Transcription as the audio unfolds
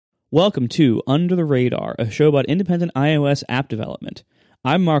Welcome to Under the Radar, a show about independent iOS app development.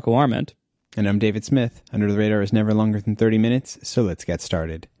 I'm Marco Arment. And I'm David Smith. Under the Radar is never longer than 30 minutes, so let's get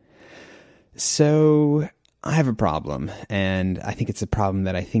started. So, I have a problem, and I think it's a problem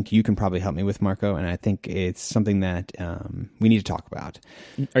that I think you can probably help me with, Marco, and I think it's something that we need to talk about.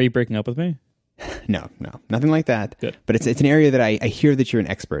 Are you breaking up with me? No, nothing like that. Good. But it's an area that I hear that you're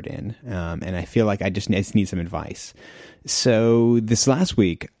an expert in, and I feel like I just need some advice. So, this last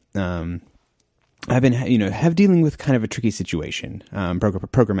week, I've been, dealing with kind of a tricky situation,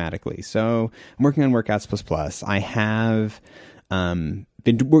 programmatically. So I'm working on Workouts++. I have, been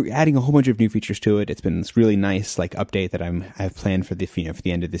adding a whole bunch of new features to it. It's been this really nice, update that I've planned for for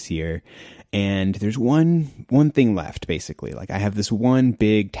the end of this year. And there's one thing left, basically. I have this one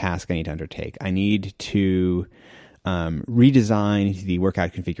big task I need to undertake. I need to, redesign the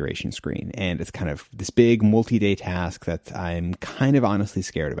workout configuration screen. And it's kind of this big multi-day task that I'm kind of honestly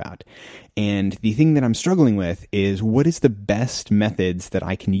scared about. And the thing that I'm struggling with is what is the best methods that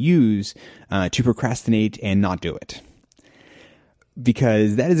I can use to procrastinate and not do it?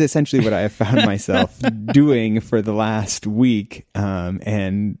 Because that is essentially what I have found myself doing for the last week.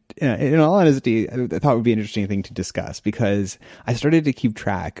 And in all honesty, I thought it would be an interesting thing to discuss because I started to keep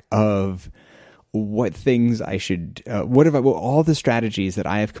track of what things I should, all the strategies that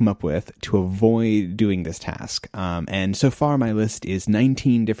I have come up with to avoid doing this task. And so far my list is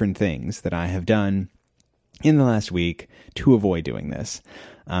 19 different things that I have done in the last week to avoid doing this.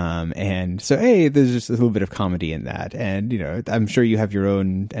 And so, there's just a little bit of comedy in that. And, I'm sure you have your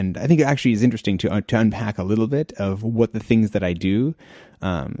own, and I think it actually is interesting to unpack a little bit of what the things that I do,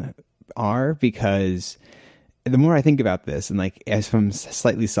 are, because the more I think about this and as I'm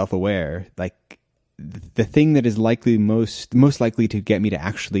slightly self-aware, the thing that is most likely to get me to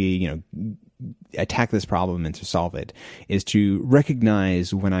actually, attack this problem and to solve it is to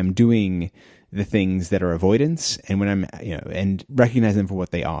recognize when I'm doing the things that are avoidance and when I'm, and recognize them for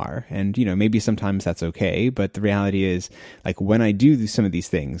what they are. And, maybe sometimes that's okay, but the reality is when I do some of these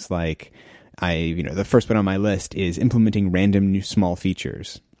things, the first one on my list is implementing random new small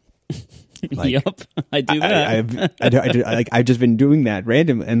features. Yep, I do that. I've just been doing that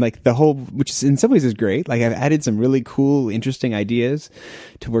random, and which is, in some ways is great. I've added some really cool, interesting ideas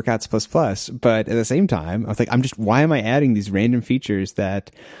to Workouts++, but at the same time, I was why am I adding these random features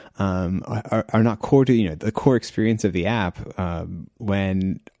that are not core to the core experience of the app,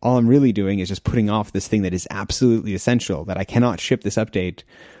 when all I'm really doing is just putting off this thing that is absolutely essential that I cannot ship this update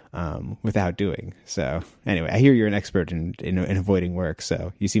without doing. So anyway, I hear you're an expert in avoiding work,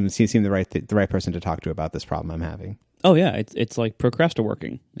 so you seem the right person to talk to about this problem I'm having. Oh yeah, it's like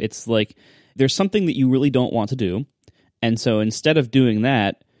procrastinating. It's like there's something that you really don't want to do, and so instead of doing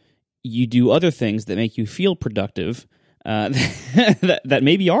that, you do other things that make you feel productive, that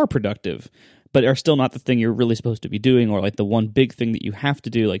maybe are productive, but are still not the thing you're really supposed to be doing, or the one big thing that you have to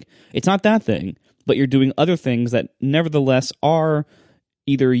do. It's not that thing, but you're doing other things that nevertheless are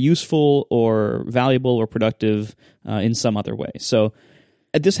either useful or valuable or productive in some other way. So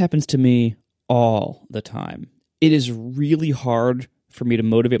this happens to me all the time. It is really hard for me to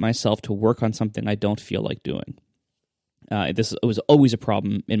motivate myself to work on something I don't feel like doing. This was always a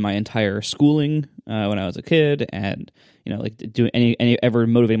problem in my entire schooling when I was a kid, and doing ever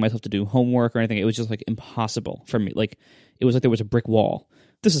motivating myself to do homework or anything. It was just impossible for me. It was like there was a brick wall.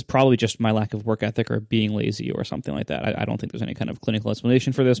 This is probably just my lack of work ethic or being lazy or something like that. I don't think there's any kind of clinical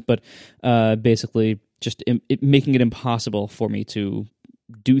explanation for this, but basically just making it impossible for me to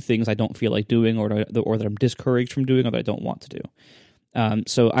do things I don't feel like doing or that I'm discouraged from doing or that I don't want to do.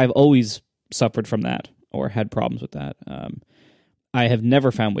 So I've always suffered from that or had problems with that. I have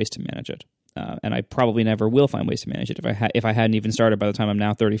never found ways to manage it. And I probably never will find ways to manage it. If I hadn't even started by the time I'm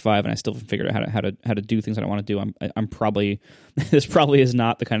now 35 and I still haven't figured out how to do things I don't want to do, I'm probably this probably is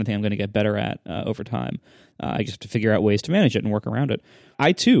not the kind of thing I'm going to get better at over time. I just have to figure out ways to manage it and work around it.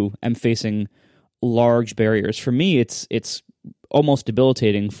 I too am facing large barriers. For me, it's almost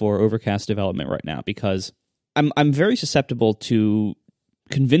debilitating for Overcast development right now because I'm very susceptible to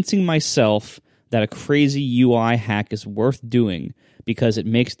convincing myself that a crazy UI hack is worth doing because it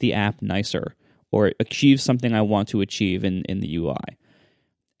makes the app nicer or it achieves something I want to achieve in the UI.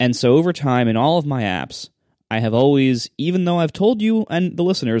 And so over time, in all of my apps, I have always, even though I've told you and the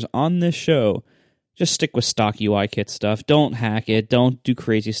listeners on this show, just stick with stock UI kit stuff. Don't hack it. Don't do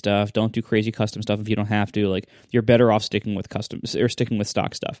crazy stuff. Don't do crazy custom stuff if you don't have to. You're better off sticking with customs or sticking with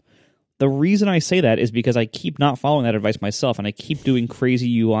stock stuff. The reason I say that is because I keep not following that advice myself, and I keep doing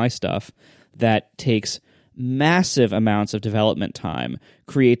crazy UI stuff that takes massive amounts of development time,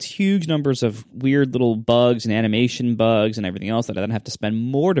 creates huge numbers of weird little bugs and animation bugs and everything else that I then have to spend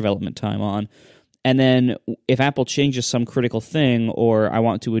more development time on. And then if Apple changes some critical thing, or I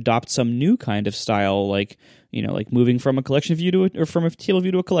want to adopt some new kind of style, like moving from a collection view or from a table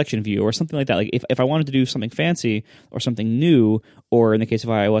view to a collection view, or something like that. Like if I wanted to do something fancy or something new, or in the case of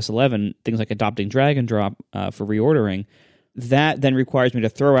iOS 11, things like adopting drag and drop for reordering, that then requires me to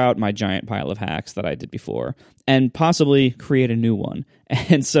throw out my giant pile of hacks that I did before and possibly create a new one.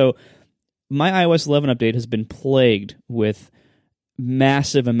 And so my iOS 11 update has been plagued with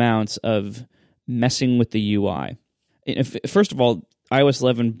massive amounts of messing with the UI. First of all, iOS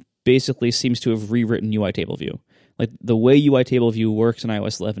 11 basically seems to have rewritten UI Table View. Like the way UI Table View works in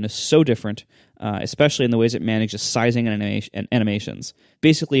iOS 11 is so different, especially in the ways it manages sizing and animations.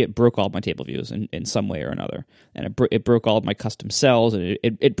 Basically, it broke all of my table views in some way or another, and it broke all of my custom cells, and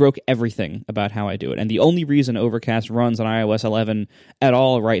it broke everything about how I do it. And the only reason Overcast runs on iOS 11 at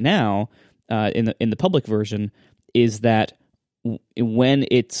all right now, in the public version, is that when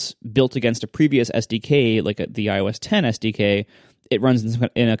it's built against a previous SDK, like the iOS 10 SDK, it runs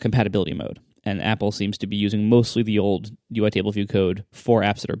in a compatibility mode. And Apple seems to be using mostly the old UI Table View code for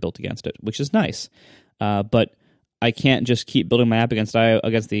apps that are built against it, which is nice. But I can't just keep building my app against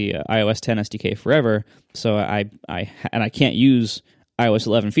the iOS 10 SDK forever. So I can't use iOS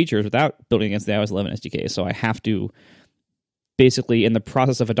 11 features without building against the iOS 11 SDK. So I have to basically, in the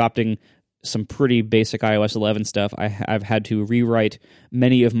process of adopting some pretty basic iOS 11 stuff, I've had to rewrite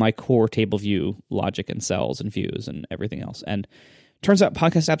many of my core table view logic and cells and views and everything else. And turns out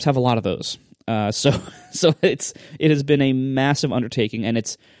podcast apps have a lot of those. So it has been a massive undertaking, and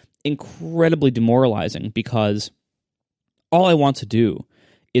it's incredibly demoralizing because all I want to do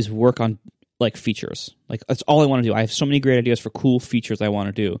is work on like features. Like that's all I want to do. I have so many great ideas for cool features I want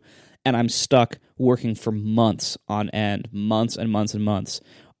to do, and I'm stuck working for months on end, months and months and months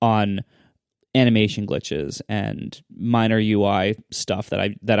on animation glitches and minor UI stuff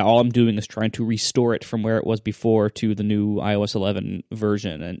that all I'm doing is trying to restore it from where it was before to the new iOS 11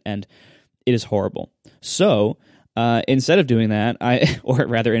 version, and it is horrible. So instead of doing that, or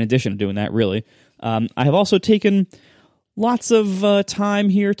rather in addition to doing that, really, I have also taken lots of time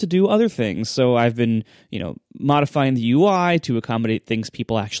here to do other things. So I've been, modifying the UI to accommodate things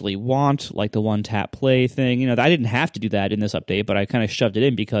people actually want, like the one-tap play thing. I didn't have to do that in this update, but I kind of shoved it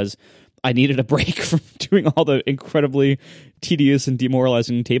in because I needed a break from doing all the incredibly tedious and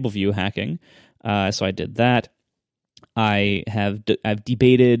demoralizing table view hacking. So I did that. I've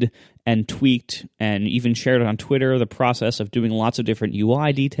debated and tweaked and even shared on Twitter the process of doing lots of different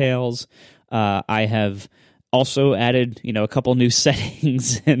UI details. I have also added, a couple new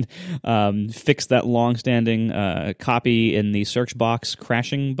settings and fixed that long-standing copy in the search box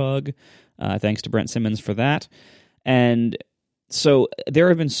crashing bug. Thanks to Brent Simmons for that. And so there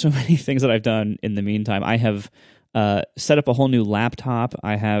have been so many things that I've done in the meantime. I have set up a whole new laptop.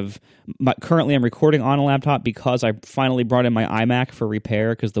 Currently I'm recording on a laptop because I finally brought in my iMac for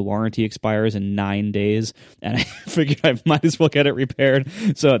repair because the warranty expires in 9 days, and I figured I might as well get it repaired.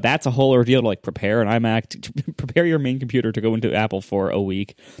 So that's a whole ordeal to prepare an iMac, to prepare your main computer to go into Apple for a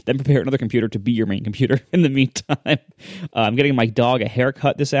week, then prepare another computer to be your main computer in the meantime. I'm getting my dog a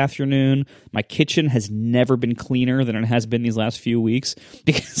haircut this afternoon. My kitchen has never been cleaner than it has been these last few weeks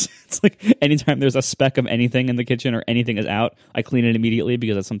because it's like anytime there's a speck of anything in the kitchen or anything is out, I clean it immediately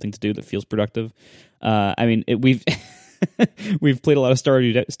because that's something to do that feels productive. We've we've played a lot of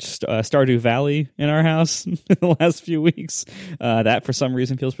Stardew Valley in our house in the last few weeks. That for some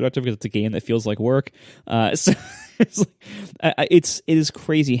reason feels productive because it's a game that feels like work. So it is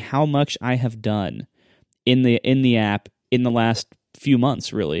crazy how much I have done in the app in the last few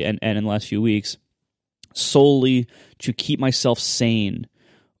months, really, and in the last few weeks, solely to keep myself sane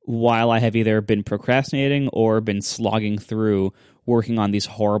while I have either been procrastinating or been slogging through working on these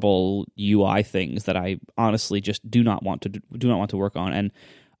horrible UI things that I honestly just do not want to work on, and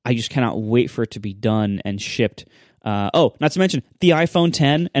I just cannot wait for it to be done and shipped. Not to mention the iPhone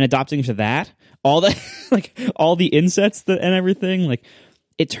 10 and adopting to that, all the all the insets and everything.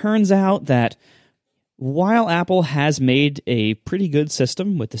 It turns out that while Apple has made a pretty good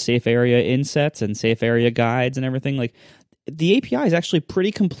system with the safe area insets and safe area guides and everything, the API is actually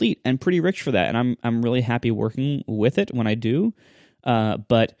pretty complete and pretty rich for that, and I'm really happy working with it when I do.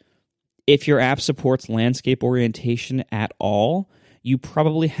 But if your app supports landscape orientation at all, you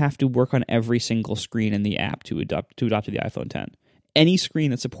probably have to work on every single screen in the app to adopt to the iPhone 10. Any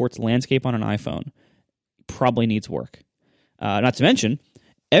screen that supports landscape on an iPhone probably needs work. Not to mention,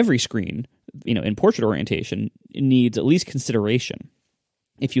 every screen, in portrait orientation needs at least consideration.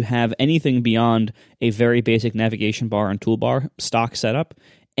 if you have anything beyond a very basic navigation bar and toolbar stock setup,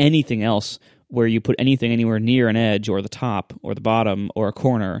 anything else where you put anything anywhere near an edge or the top or the bottom or a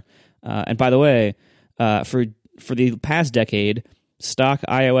corner. And by the way, for the past decade, stock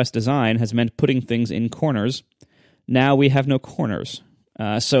iOS design has meant putting things in corners. Now we have no corners.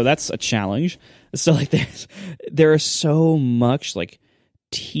 So that's a challenge. So like there is so much like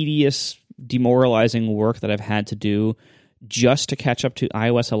tedious, demoralizing work that I've had to do just to catch up to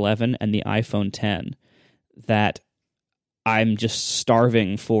iOS 11 and the iPhone 10 that I'm just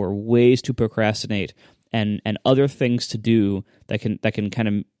starving for ways to procrastinate and other things to do that can kind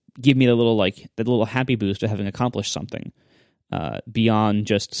of give me the little happy boost of having accomplished something beyond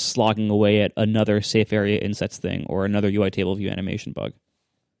just slogging away at another safe area insets thing or another UI table view animation bug.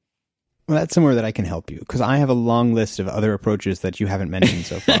 Well, that's somewhere that I can help you, because I have a long list of other approaches that you haven't mentioned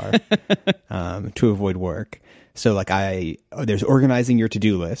so far to avoid work. So like there's organizing your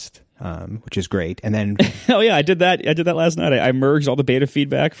to-do list, which is great. And then oh yeah, I did that last night. I merged all the beta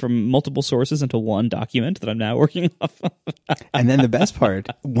feedback from multiple sources into one document that I'm now working off of. And then the best part,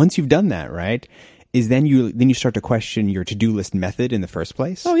 once you've done that, right, is then you start to question your to-do list method in the first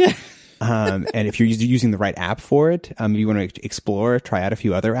place. Oh yeah. And if you're using the right app for it, you want to explore, try out a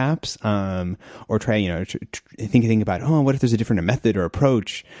few other apps, or try, think about, what if there's a different method or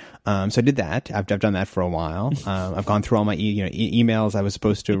approach? So I did that. I've done that for a while. I've gone through all my emails I was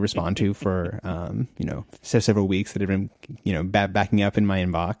supposed to respond to for several weeks that have been backing up in my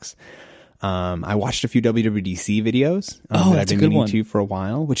inbox. I watched a few WWDC videos that I've been meaning to for a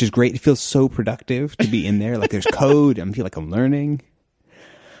while, which is great. It feels so productive to be in there. Like there's code. I feel like I'm learning.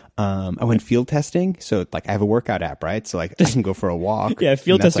 I went field testing, so like I have a workout app, right? So like I can go for a walk. Yeah,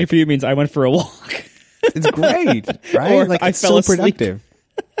 field testing for you means I went for a walk. It's great, right? Or like I it's fell so productive.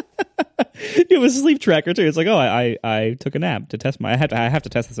 It was a sleep tracker too. It's like, I took a nap to test I have to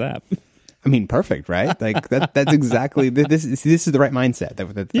test this app. I mean, perfect, right? Like that's exactly this is the right mindset.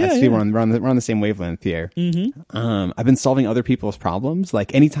 We're on the same wavelength here. Mm-hmm. I've been solving other people's problems.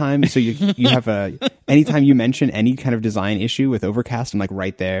 Like anytime, so you have anytime you mention any kind of design issue with Overcast, I'm like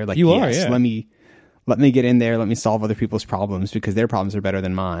right there. Like let me get in there. Let me solve other people's problems because their problems are better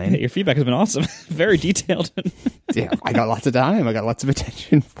than mine. Your feedback has been awesome. Very detailed. Yeah, I got lots of time. I got lots of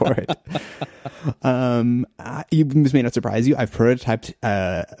attention for it. This may not surprise you. I've prototyped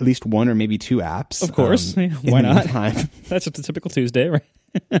at least one or maybe two apps. Of course. Why not? That's just a typical Tuesday, right?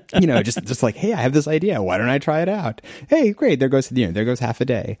 just like, hey, I have this idea. Why don't I try it out? Hey, great. There goes half a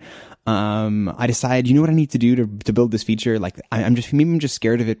day. I decide, what I need to do to build this feature? Like, I'm just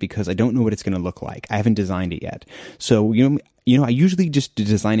scared of it because I don't know what it's going to look like. I haven't designed it yet. So, I usually just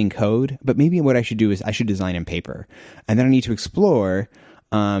design in code, but maybe what I should do is I should design in paper. And then I need to explore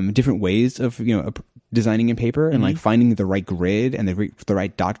different ways of, designing in paper and like finding the right grid and the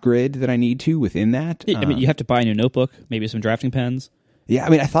right dot grid that I need to within that. I mean, you have to buy a new notebook, maybe some drafting pens. Yeah, I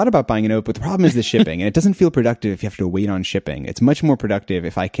mean, I thought about buying a notebook. The problem is the shipping, and it doesn't feel productive if you have to wait on shipping. It's much more productive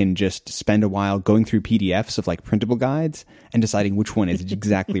if I can just spend a while going through PDFs of like printable guides and deciding which one is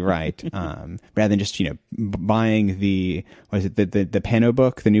exactly right, rather than just buying the Pano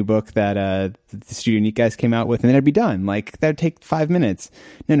book, the new book that the Studio Unique guys came out with, and then I'd be done. Like that would take 5 minutes.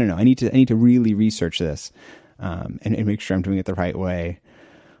 No. I need to really research this and make sure I'm doing it the right way.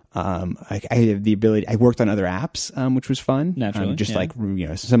 I have the ability. I worked on other apps, which was fun. Naturally, like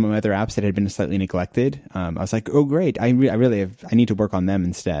some of my other apps that had been slightly neglected. I was like, oh great, I need to work on them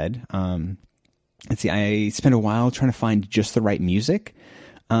instead. Let's see. I spent a while trying to find just the right music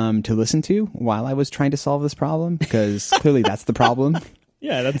to listen to while I was trying to solve this problem, because clearly that's the problem.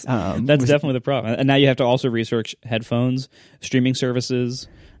 Yeah, that's definitely the problem. And now you have to also research headphones, streaming services.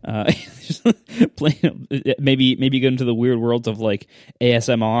 Maybe get into the weird worlds of like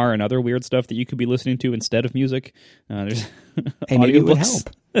ASMR and other weird stuff that you could be listening to instead of music. There's maybe it would help.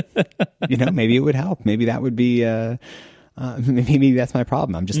 Maybe it would help. Maybe that would be. Maybe that's my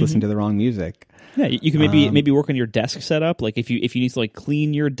problem. I'm just listening to the wrong music. Yeah, you can maybe work on your desk setup. Like if you need to like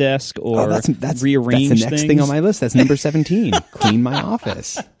clean your desk or that's rearrange that's the next things. thing on my list. That's number 17. Clean my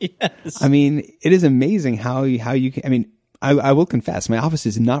office. Yes. I mean, it is amazing how you can. I mean, I will confess, my office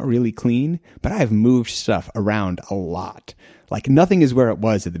is not really clean, but I have moved stuff around a lot. Like nothing is where it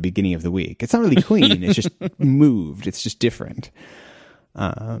was at the beginning of the week. It's not really clean. It's just moved. It's just different.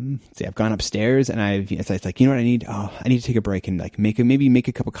 I've gone upstairs and it's like, what I need? Oh, I need to take a break and like make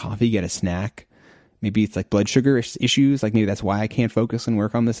a cup of coffee, get a snack. Maybe it's like blood sugar issues. Like maybe that's why I can't focus and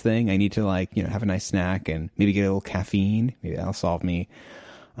work on this thing. I need to like, have a nice snack and maybe get a little caffeine. Maybe that'll solve me.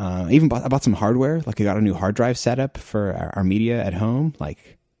 I bought some hardware. Like I got a new hard drive setup for our media at home.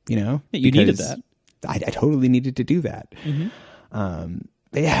 Like, you needed that. I totally needed to do that.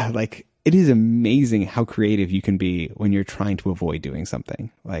 yeah, like it is amazing how creative you can be when you're trying to avoid doing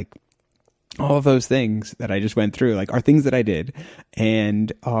something. Like all of those things that I just went through, like, are things that I did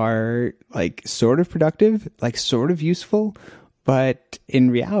and are like sort of productive, like sort of useful, but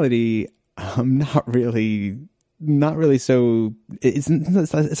in reality, not really. So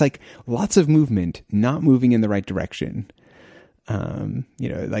it's like lots of movement, not moving in the right direction.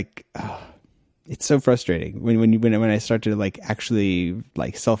 It's so frustrating when I start to like actually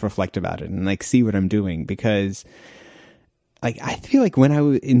like self-reflect about it and like see what I'm doing, because like I feel like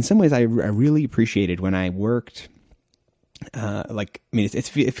in some ways I really appreciated when I worked.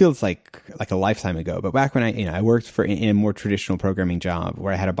 It feels like a lifetime ago, but back when I worked in a more traditional programming job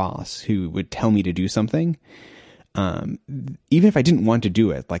where I had a boss who would tell me to do something, even if I didn't want to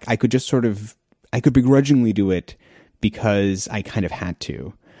do it, like I could begrudgingly do it because I kind of had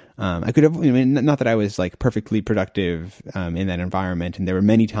to. I could have, not that I was like perfectly productive in that environment, and there were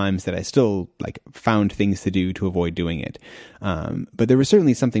many times that I still like found things to do to avoid doing it. But there was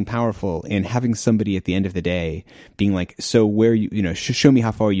certainly something powerful in having somebody at the end of the day being like, "So where show me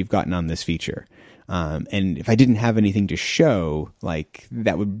how far you've gotten on this feature." And if I didn't have anything to show, like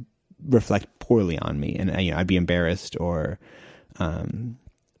that would reflect poorly on me, and I'd be embarrassed or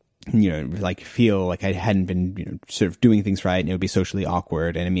like feel like I hadn't been, sort of doing things right, and it would be socially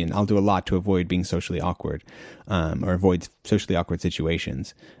awkward. And I mean, I'll do a lot to avoid being socially awkward, or avoid socially awkward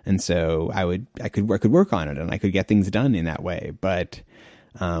situations. And so I could work on it, and I could get things done in that way. But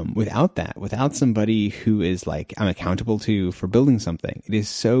without somebody who is like I'm accountable to for building something, it is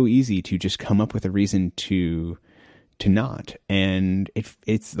so easy to just come up with a reason to not. And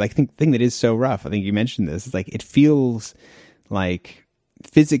it's like thing that is so rough. I think you mentioned this. It's like it feels like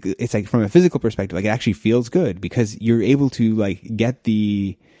physically, it's like from a physical perspective, like it actually feels good because you're able to like get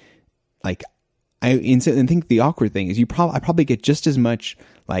the like and think the awkward thing is I probably get just as much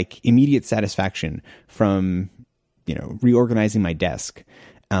like immediate satisfaction from reorganizing my desk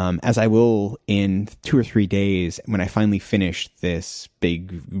as I will in 2 or 3 days when I finally finish this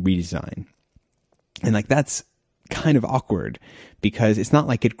big redesign. And like that's kind of awkward because it's not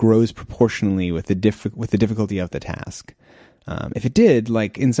like it grows proportionally with the difficulty of the task. If it did,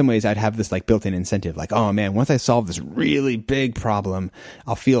 like in some ways I'd have this like built-in incentive, like, oh man, once I solve this really big problem,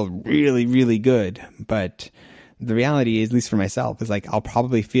 I'll feel really, really good. But the reality is, at least for myself, is like I'll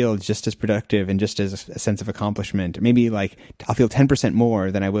probably feel just as productive and just as a sense of accomplishment. Maybe like I'll feel 10%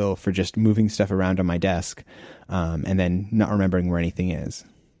 more than I will for just moving stuff around on my desk, and then not remembering where anything is.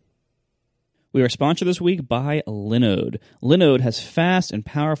 We are sponsored this week by Linode. Linode has fast and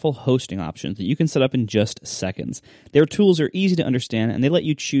powerful hosting options that you can set up in just seconds. Their tools are easy to understand, and they let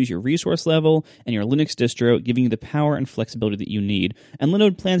you choose your resource level and your Linux distro, giving you the power and flexibility that you need. And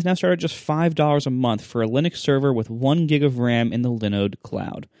Linode plans now start at just $5 a month for a Linux server with 1 gig of RAM in the Linode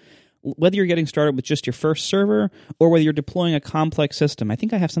cloud. Whether you're getting started with just your first server or whether you're deploying a complex system, I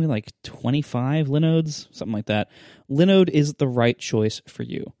think I have something like 25 Linodes, something like that. Linode is the right choice for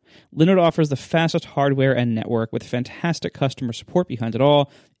you. Linode offers the fastest hardware and network with fantastic customer support behind it all.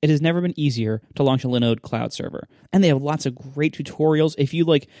 It has never been easier to launch a Linode cloud server. And they have lots of great tutorials. If you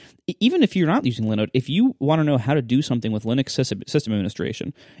like, even if you're not using Linode, if you want to know how to do something with Linux system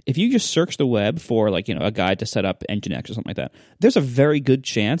administration, if you just search the web for like, a guide to set up Nginx or something like that, there's a very good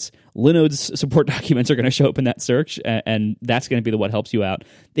chance Linode's support documents are going to show up in that search, and that's going to be what helps you out.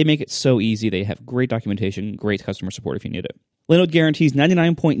 They make it so easy. They have great documentation, great customer support if you need it. Linode guarantees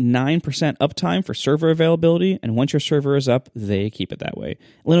 99.9% uptime for server availability, and once your server is up, they keep it that way.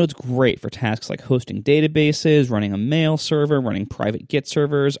 Linode's great for tasks like hosting databases, running a mail server, running private Git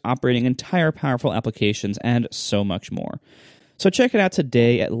servers, operating entire powerful applications, and so much more. So check it out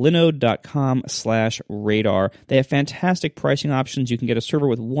today at linode.com/radar. They have fantastic pricing options. You can get a server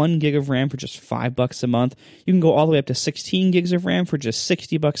with 1 gig of RAM for just $5 a month. You can go all the way up to 16 gigs of RAM for just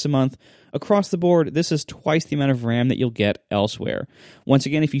 $60 a month. Across the board, this is twice the amount of RAM that you'll get elsewhere. Once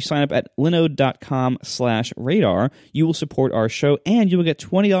again, if you sign up at linode.com/radar, you will support our show and you will get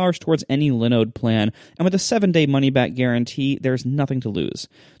 $20 towards any Linode plan. And with a 7-day money-back guarantee, there's nothing to lose.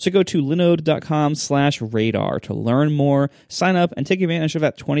 So go to linode.com/radar to learn more, sign up, and take advantage of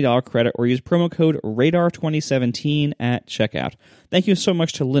that $20 credit or use promo code RADAR2017 at checkout. Thank you so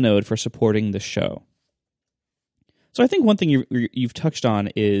much to Linode for supporting the show. So I think one thing you've touched on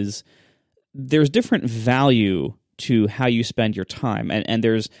is there's different value to how you spend your time, and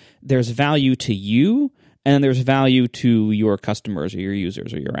there's value to you, and there's value to your customers or your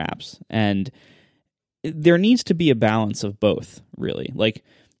users or your apps, and there needs to be a balance of both, really. Like,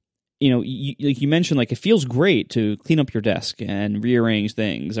 you mentioned, like, it feels great to clean up your desk and rearrange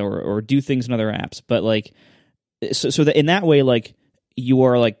things or do things in other apps, but like, so that in that way, like, you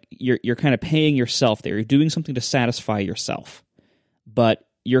are like you're kind of paying yourself there. You're doing something to satisfy yourself, but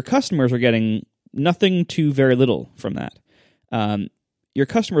your customers are getting nothing to very little from that. Your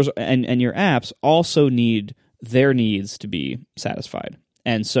customers and your apps also need their needs to be satisfied,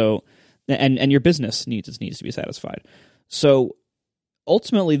 and so and your business needs its needs to be satisfied. So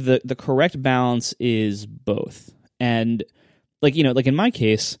ultimately, the correct balance is both. And like in my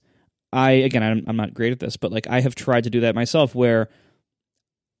case, I'm not great at this, but like I have tried to do that myself, where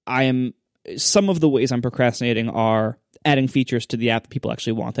some of the ways I'm procrastinating are adding features to the app that people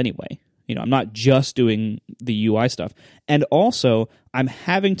actually want anyway. I'm not just doing the UI stuff. And also, I'm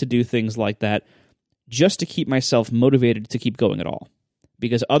having to do things like that just to keep myself motivated to keep going at all.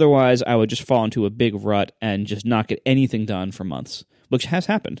 Because otherwise, I would just fall into a big rut and just not get anything done for months, which has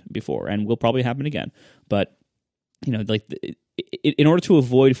happened before and will probably happen again. But, in order to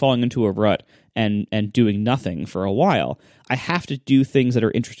avoid falling into a rut and doing nothing for a while, I have to do things that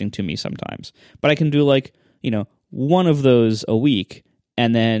are interesting to me sometimes. But I can do one of those a week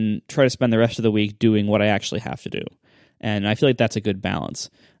and then try to spend the rest of the week doing what I actually have to do. And I feel like that's a good balance.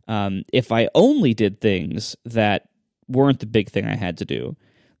 If I only did things that weren't the big thing I had to do,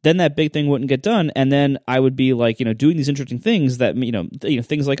 then that big thing wouldn't get done, and then I would be doing these interesting things that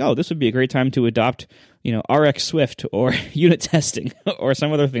things like, oh, this would be a great time to adopt RX Swift or unit testing or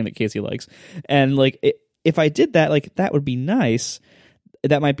some other thing that Casey likes, and if I did that, that would be nice,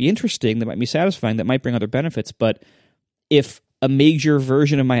 that might be interesting, that might be satisfying, that might bring other benefits. But if a major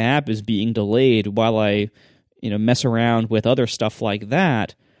version of my app is being delayed while I mess around with other stuff like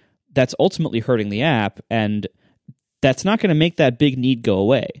that, that's ultimately hurting the app, and that's not going to make that big need go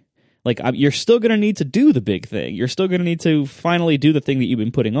away. You're still going to need to do the big thing. You're still going to need to finally do the thing that you've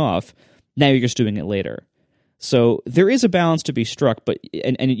been putting off. Now you're just doing it later. So there is a balance to be struck, but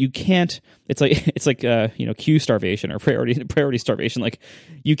and you can't. It's like queue starvation or priority starvation.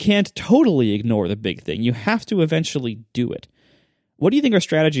 You can't totally ignore the big thing. You have to eventually do it. What do you think are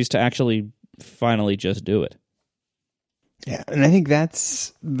strategies to actually finally just do it? Yeah, and I think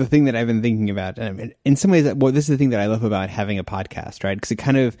that's the thing that I've been thinking about. In some ways, this is the thing that I love about having a podcast, right? Because it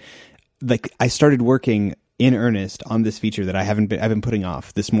kind of I started working in earnest on this feature that I've been putting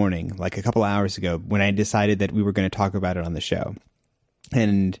off this morning, a couple of hours ago, when I decided that we were going to talk about it on the show.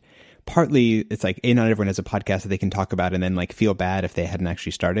 And partly it's not everyone has a podcast that they can talk about and then feel bad if they hadn't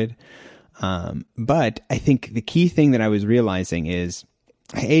actually started. But I think the key thing that I was realizing is,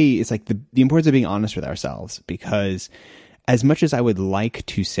 it's the importance of being honest with ourselves, because as much as I would like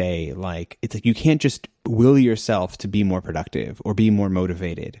to say, you can't just will yourself to be more productive or be more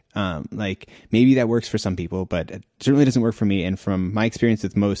motivated. Maybe that works for some people, but it certainly doesn't work for me. And from my experience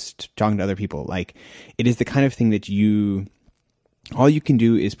with most talking to other people, it is the kind of thing that all you can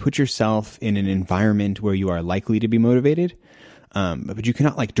do is put yourself in an environment where you are likely to be motivated. But you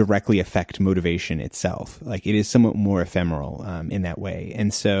cannot directly affect motivation itself. It is somewhat more ephemeral, in that way.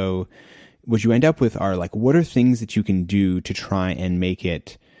 And so what you end up with are what are things that you can do to try and make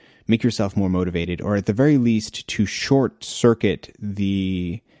yourself more motivated, or at the very least to short circuit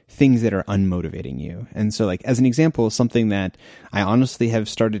the things that are unmotivating you. And so as an example, something that I honestly have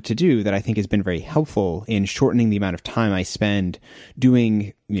started to do that I think has been very helpful in shortening the amount of time I spend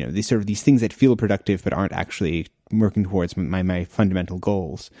doing, these things that feel productive but aren't actually working towards my fundamental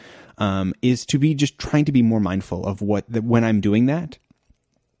goals, is to be just trying to be more mindful of when I'm doing that.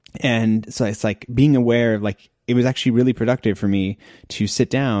 And so it's being aware of it was actually really productive for me to sit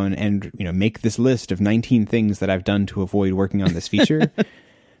down and make this list of 19 things that I've done to avoid working on this feature.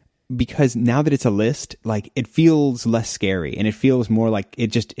 Because now that it's a list, it feels less scary, and it feels more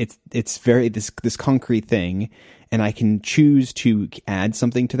it's very this concrete thing, and I can choose to add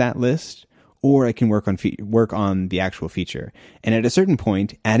something to that list, or I can work on the actual feature. And at a certain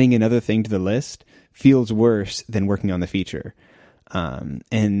point, adding another thing to the list feels worse than working on the feature.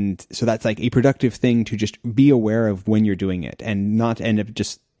 And so that's a productive thing to just be aware of when you're doing it, and not end up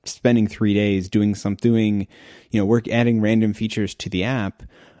just spending 3 days adding random features to the app,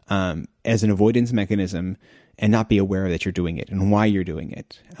 as an avoidance mechanism, and not be aware that you're doing it and why you're doing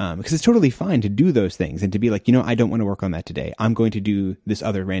it. Because it's totally fine to do those things and to be I don't want to work on that today. I'm going to do this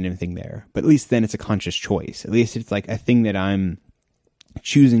other random thing there. But at least then it's a conscious choice. At least it's a thing that I'm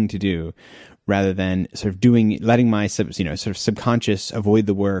choosing to do, rather than sort of letting my subconscious avoid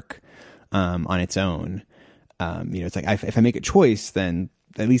the work, on its own. If I make a choice, then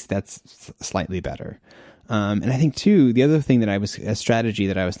at least that's slightly better. And I think too, the other thing a strategy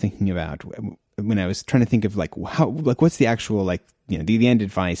that I was thinking about when I was trying to think of what's the actual the end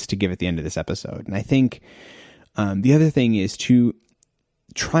advice to give at the end of this episode. And I think the other thing is to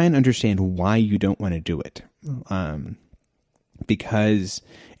try and understand why you don't want to do it. because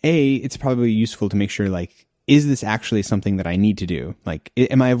it's probably useful to make sure, like, is this actually something that I need to do? Like,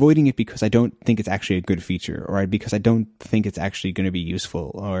 am I avoiding it because I don't think it's actually a good feature, or because I don't think it's actually going to be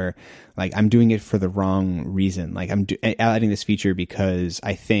useful, or like I'm doing it for the wrong reason? Like I'm adding this feature because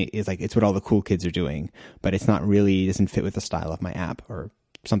I think it's what all the cool kids are doing, but it's not really, doesn't fit with the style of my app, or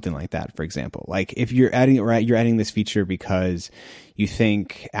something like that, for example. Like if you're adding this feature because you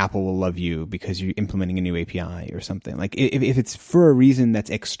think Apple will love you because you're implementing a new API or something. Like if it's for a reason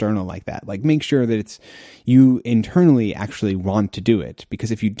that's external like that, like make sure that it's you internally actually want to do it. Because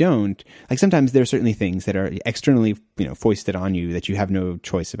if you don't, like sometimes there are certainly things that are externally, foisted on you that you have no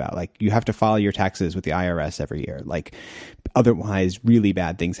choice about. Like you have to file your taxes with the IRS every year. Like otherwise really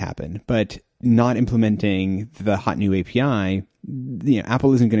bad things happen. But not implementing the hot new API,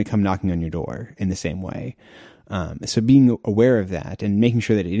 Apple isn't going to come knocking on your door in the same way. So being aware of that and making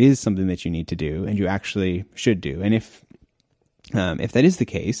sure that it is something that you need to do and you actually should do. And if that is the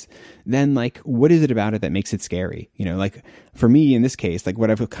case, then like, what is it about it that makes it scary? Like for me in this case, like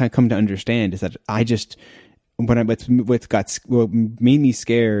what I've kind of come to understand is that what made me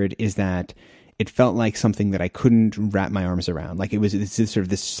scared is that it felt like something that I couldn't wrap my arms around. Like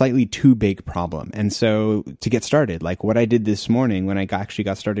this slightly too big problem. And so to get started, like what I did this morning when I actually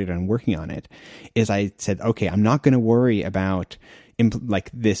got started on working on it is I said, okay, I'm not going to worry about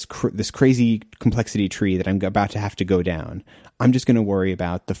this crazy complexity tree that I'm about to have to go down. I'm just going to worry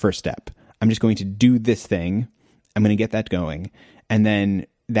about the first step. I'm just going to do this thing. I'm going to get that going. And then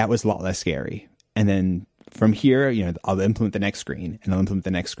that was a lot less scary. And then from here, I'll implement the next screen and I'll implement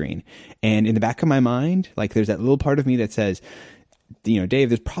the next screen. And in the back of my mind, like there's that little part of me that says, Dave,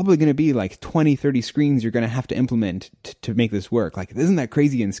 there's probably going to be like 20, 30 screens you're going to have to implement to make this work. Like, isn't that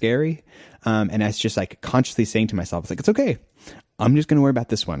crazy and scary? And that's just like consciously saying to myself, it's okay. I'm just going to worry about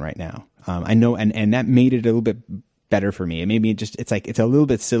this one right now. I know. And that made it a little bit better for me. It made me it's a little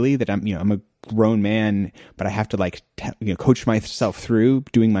bit silly that I'm a grown man, but I have to coach myself through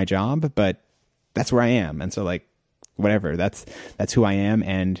doing my job, but that's where I am. And so like, whatever, that's who I am.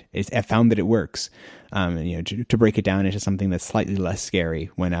 And I found that it works. To break it down into something that's slightly less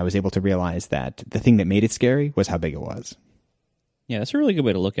scary when I was able to realize that the thing that made it scary was how big it was. Yeah, that's a really good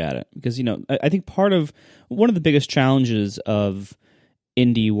way to look at it because, I think one of the biggest challenges of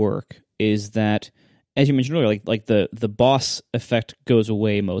indie work is that, as you mentioned earlier, like the boss effect goes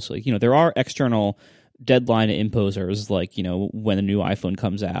away mostly. There are external deadline imposers, like, when a new iPhone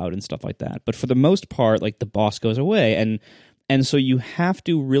comes out and stuff like that. But for the most part, like the boss goes away. And so you have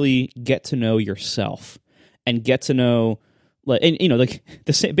to really get to know yourself and get to know,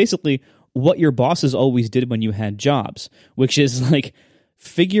 basically what your bosses always did when you had jobs, which is like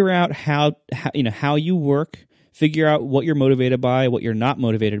figure out how you work, figure out what you're motivated by, what you're not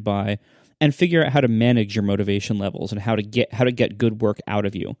motivated by, and figure out how to manage your motivation levels and how to get good work out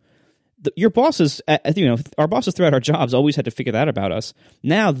of you. Your bosses, our bosses throughout our jobs always had to figure that about us.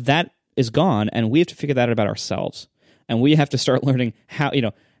 Now that is gone, and we have to figure that out about ourselves. And we have to start learning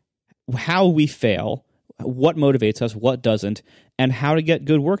how we fail, what motivates us, what doesn't, and how to get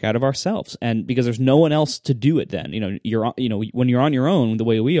good work out of ourselves. And because there's no one else to do it, then when you're on your own, the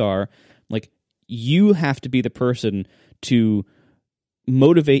way we are, like you have to be the person to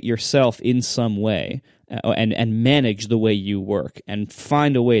motivate yourself in some way. And manage the way you work and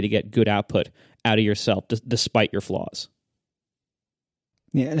find a way to get good output out of yourself despite your flaws.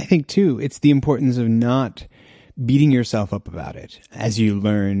 Yeah, and I think, too, it's the importance of not beating yourself up about it as you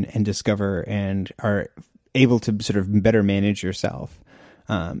learn and discover and are able to sort of better manage yourself.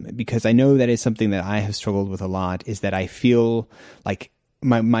 Because I know that is something that I have struggled with a lot, is that I feel like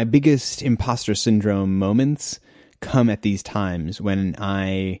my biggest imposter syndrome moments come at these times when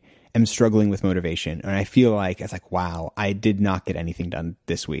I am struggling with motivation, and I feel like it's like, wow, I did not get anything done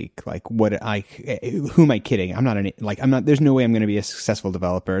this week. Like, who am I kidding? There's no way I'm going to be a successful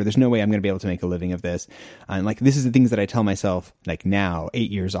developer. There's no way I'm going to be able to make a living of this. And like, this is the things that I tell myself, like now,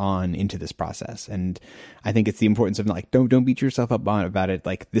 8 years on into this process. And I think it's the importance of like, don't beat yourself up about it.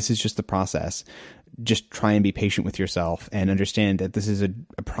 Like, this is just the process. Just try and be patient with yourself and understand that this is a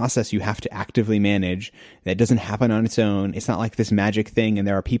process you have to actively manage that doesn't happen on its own. It's not like this magic thing and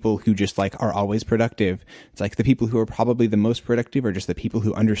there are people who just like are always productive. It's like the people who are probably the most productive are just the people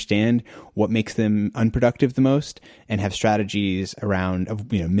who understand what makes them unproductive the most and have strategies around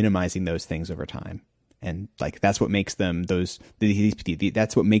minimizing those things over time. And like that's what makes them that's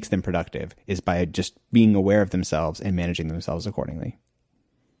what makes them productive, is by just being aware of themselves and managing themselves accordingly.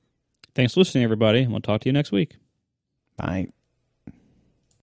 Thanks for listening, everybody. We'll talk to you next week. Bye.